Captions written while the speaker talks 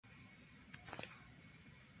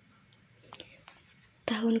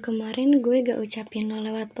Tahun kemarin gue gak ucapin lo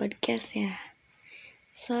lewat podcast ya.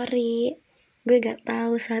 Sorry, gue gak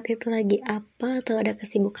tahu saat itu lagi apa atau ada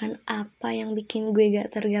kesibukan apa yang bikin gue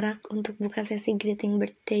gak tergerak untuk buka sesi greeting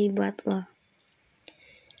birthday buat lo.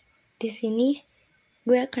 Di sini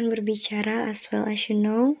gue akan berbicara as well as you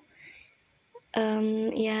know,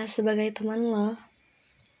 ya sebagai teman lo.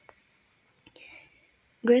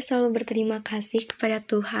 Gue selalu berterima kasih kepada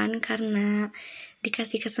Tuhan karena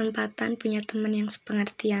dikasih kesempatan punya teman yang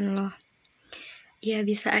sepengertian lo. Ya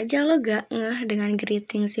bisa aja lo gak ngeh dengan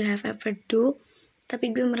greetings you have ever do,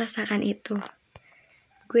 tapi gue merasakan itu.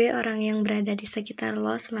 Gue orang yang berada di sekitar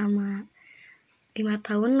lo selama 5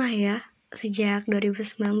 tahun lah ya, sejak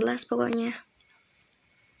 2019 pokoknya.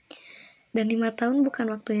 Dan 5 tahun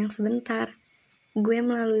bukan waktu yang sebentar. Gue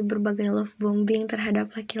melalui berbagai love bombing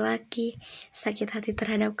terhadap laki-laki, sakit hati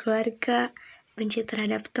terhadap keluarga, benci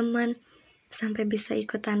terhadap teman, sampai bisa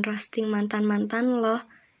ikutan roasting mantan-mantan lo,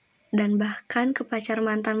 dan bahkan ke pacar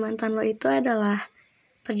mantan-mantan lo itu adalah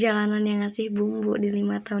perjalanan yang ngasih bumbu di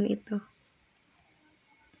 5 tahun itu.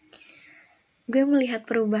 Gue melihat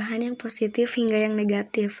perubahan yang positif hingga yang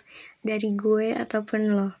negatif dari gue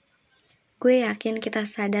ataupun lo. Gue yakin kita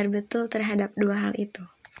sadar betul terhadap dua hal itu.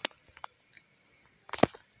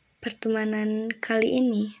 Pertemanan kali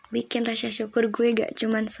ini bikin rasa syukur gue gak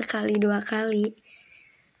cuman sekali 2 kali.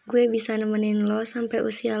 Gue bisa nemenin lo sampai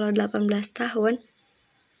usia lo 18 tahun.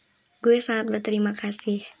 Gue sangat berterima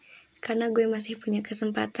kasih karena gue masih punya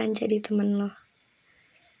kesempatan jadi temen lo.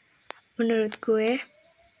 Menurut gue,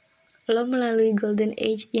 lo melalui golden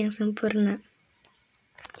age yang sempurna.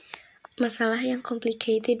 Masalah yang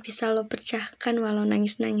complicated bisa lo pecahkan walau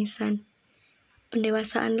nangis-nangisan.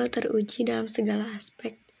 Pendewasaan lo teruji dalam segala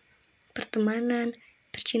aspek. Pertemanan,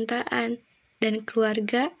 percintaan, dan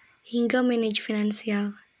keluarga hingga manage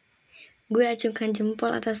finansial. Gue acungkan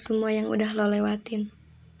jempol atas semua yang udah lo lewatin.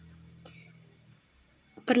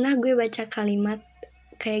 Pernah gue baca kalimat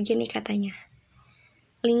kayak gini katanya.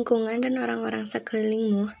 Lingkungan dan orang-orang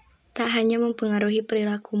sekelilingmu tak hanya mempengaruhi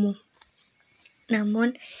perilakumu,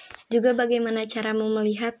 namun juga bagaimana caramu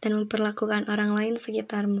melihat dan memperlakukan orang lain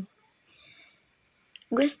sekitarmu.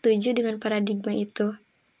 Gue setuju dengan paradigma itu.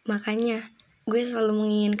 Makanya, gue selalu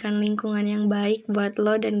menginginkan lingkungan yang baik buat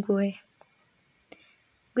lo dan gue.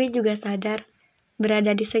 Gue juga sadar,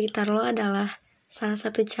 berada di sekitar lo adalah salah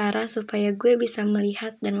satu cara supaya gue bisa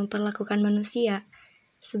melihat dan memperlakukan manusia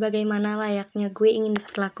sebagaimana layaknya gue ingin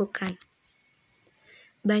diperlakukan.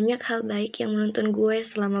 Banyak hal baik yang menuntun gue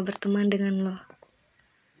selama berteman dengan lo.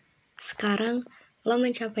 Sekarang, lo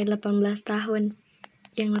mencapai 18 tahun,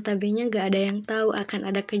 yang notabene gak ada yang tahu akan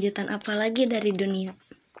ada kejutan apa lagi dari dunia.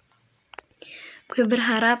 Gue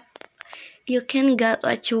berharap you can get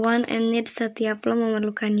what you want and need setiap lo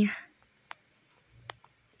memerlukannya.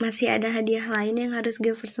 Masih ada hadiah lain yang harus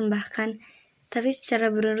gue persembahkan, tapi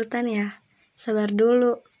secara berurutan ya. Sabar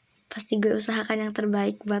dulu, pasti gue usahakan yang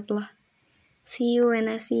terbaik buat lo. See you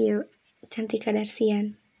when I see you. Cantika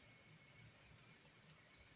Darsian.